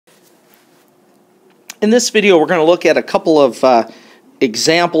In this video, we're going to look at a couple of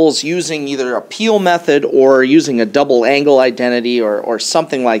examples using either a peel method or using a double angle identity or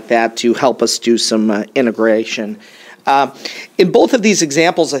something like that to help us do some integration. In both of these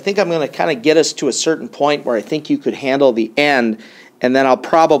examples, I think I'm going to kind of get us to a certain point where I think you could handle the end, and then I'll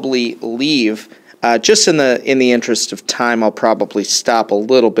probably leave. Just in the interest of time, I'll probably stop a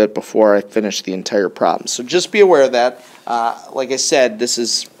little bit before I finish the entire problem. So just be aware of that. Like I said, this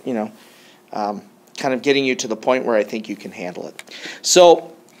is, kind of getting you to the point where I think you can handle it.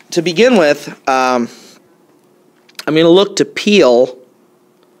 So to begin with, I'm going to look to peel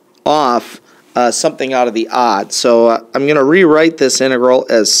off something out of the odd. So I'm going to rewrite this integral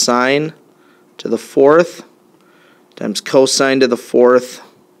as sine to the fourth times cosine to the fourth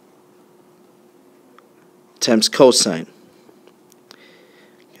times cosine.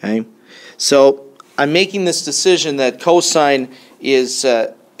 Okay, so I'm making this decision that cosine is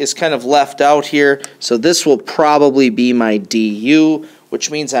kind of left out here, so this will probably be my du,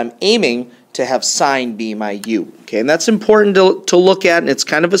 which means I'm aiming to have sine be my u. Okay, and that's important to look at, and it's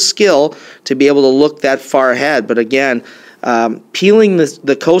kind of a skill to be able to look that far ahead. But again, peeling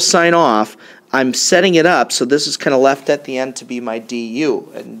the cosine off, I'm setting it up so this is kind of left at the end to be my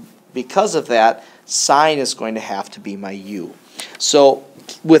du, and because of that, sine is going to have to be my u. So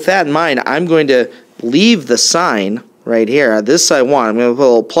with that in mind, I'm going to leave the sine right here. This I want. I'm going to put a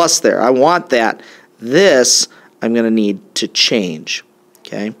little plus there. I want that. This I'm going to need to change.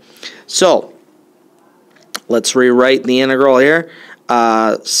 Okay, so let's rewrite the integral here.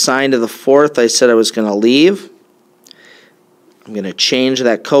 Sine to the fourth I said I was going to leave. I'm going to change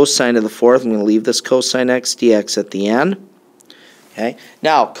that cosine to the fourth. I'm going to leave this cosine x dx at the end. Okay.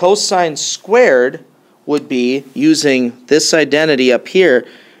 Now, cosine squared would be, using this identity up here,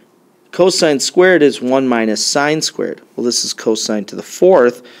 cosine squared is 1 minus sine squared. Well, this is cosine to the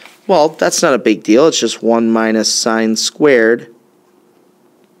fourth. Well, that's not a big deal. It's just 1 minus sine squared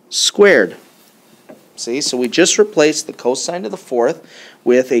squared. See, so we just replaced the cosine to the fourth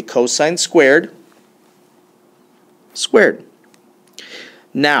with a cosine squared squared.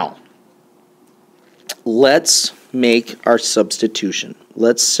 Now, let's make our substitution.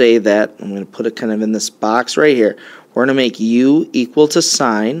 Let's say that, I'm going to put it kind of in this box right here. We're going to make u equal to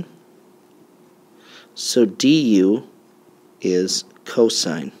sine, so du is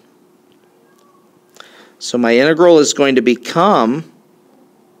cosine. So my integral is going to become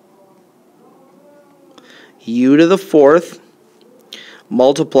u to the fourth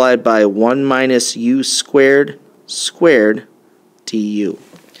multiplied by 1 minus u squared squared du.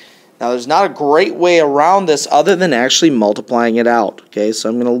 Now, there's not a great way around this other than actually multiplying it out. Okay, so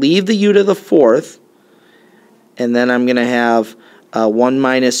I'm going to leave the u to the fourth, and then I'm going to have 1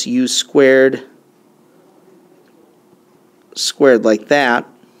 minus u squared squared like that.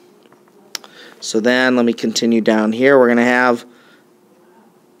 So then let me continue down here. We're going to have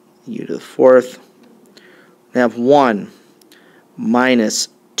u to the fourth. We're going to have 1 minus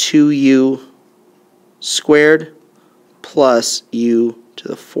 2u squared plus u to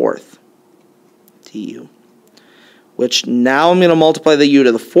the fourth du, which now I'm going to multiply the u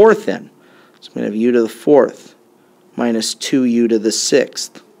to the fourth in. So I'm going to have u to the fourth minus 2u to the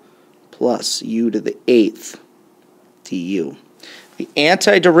sixth plus u to the eighth du. The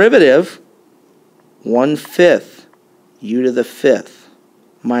antiderivative, 1/5 u to the fifth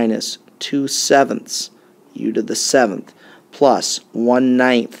minus 2/7 u to the seventh plus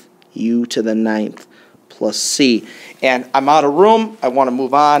 1/9 u to the ninth plus c. And I'm out of room. I want to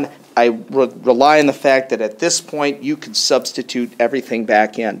move on. I rely on the fact that at this point you can substitute everything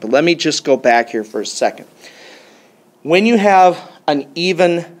back in. But let me just go back here for a second. When you have an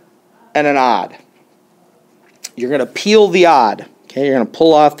even and an odd, you're going to peel the odd. Okay, you're going to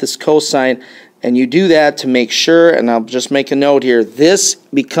pull off this cosine, and you do that to make sure, and I'll just make a note here, this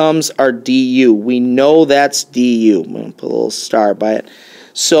becomes our du. We know that's du. I'm going to put a little star by it.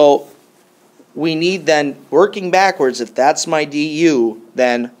 So we need then, working backwards, if that's my du,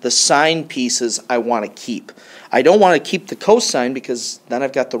 then the sine pieces I want to keep. I don't want to keep the cosine because then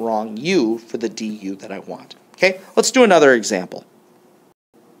I've got the wrong u for the du that I want. Okay, let's do another example.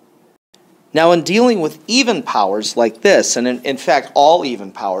 Now, in dealing with even powers like this, and in fact all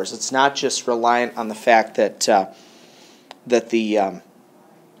even powers, it's not just reliant on the fact that that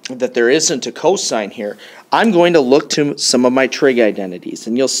there isn't a cosine here. I'm going to look to some of my trig identities,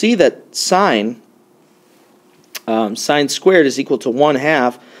 and you'll see that sine squared is equal to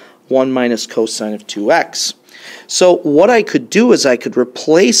 1/2 1 minus cosine of 2x. So what I could do is I could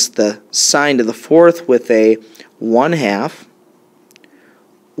replace the sine to the fourth with a 1/2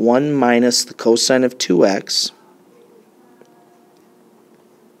 1 minus the cosine of 2x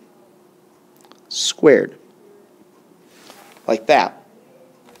squared. Like that.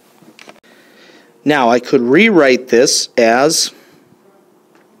 Now I could rewrite this as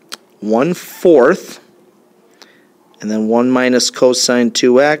 1/4 and then 1 minus cosine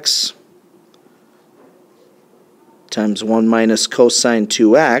 2x times 1 minus cosine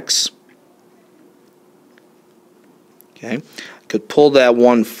 2x. Okay, I could pull that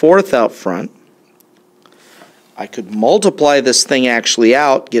 1/4 out front. I could multiply this thing actually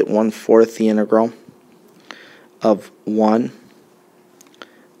out, get 1/4 the integral of 1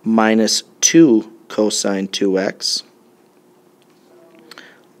 minus 2 cosine 2x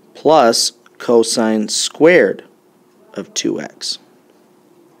plus cosine squared of 2x.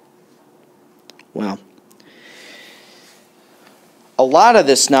 Well, a lot of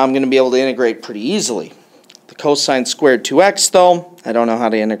this now I'm going to be able to integrate pretty easily. The cosine squared 2x, though, I don't know how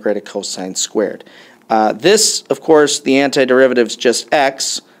to integrate a cosine squared. This, of course, the antiderivative is just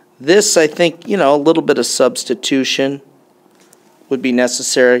x. This, I think, a little bit of substitution would be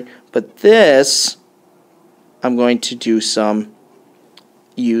necessary. But this, I'm going to do some,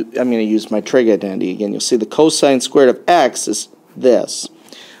 I'm going to use my trig identity again. You'll see the cosine squared of x is this.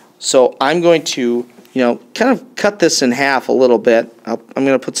 So I'm going to, kind of cut this in half a little bit. I'm going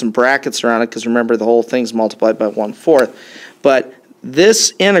to put some brackets around it because remember the whole thing's multiplied by 1/4. But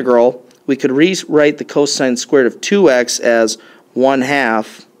this integral, we could rewrite the cosine squared of 2x as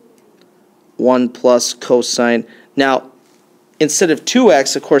 1/2 1 plus cosine. Now, instead of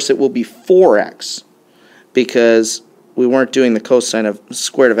 2x, of course, it will be 4x because we weren't doing the cosine of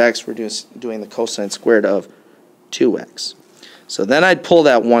squared of x, we're doing the cosine squared of 2x. So then I'd pull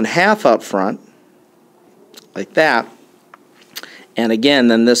that 1/2 out front, like that. And again,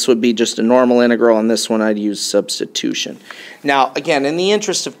 then this would be just a normal integral, and this one I'd use substitution. Now, again, in the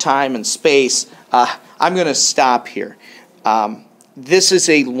interest of time and space, I'm going to stop here. This is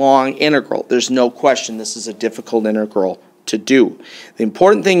a long integral. There's no question this is a difficult integral to do. The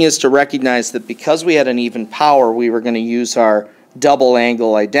important thing is to recognize that because we had an even power, we were going to use our double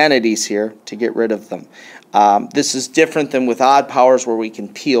angle identities here to get rid of them. This is different than with odd powers where we can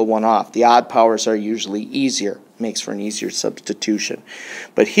peel one off. The odd powers are usually easier. Makes for an easier substitution.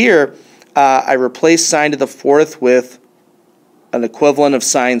 But here, I replaced sine to the 4th with an equivalent of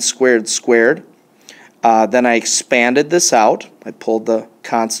sine squared squared. Then I expanded this out. I pulled the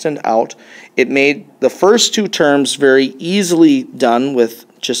constant out. It made the first two terms very easily done with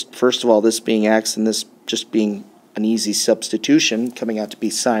just, first of all, this being x and this just being an easy substitution, coming out to be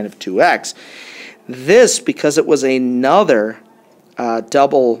sine of 2x. This, because it was another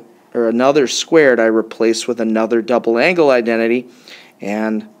double or another squared, I replaced with another double angle identity,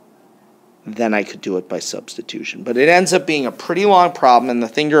 and then I could do it by substitution. But it ends up being a pretty long problem, and the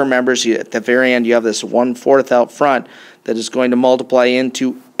thing to remember is at the very end you have this 1/4 out front that is going to multiply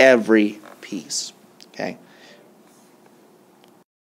into every piece. Okay,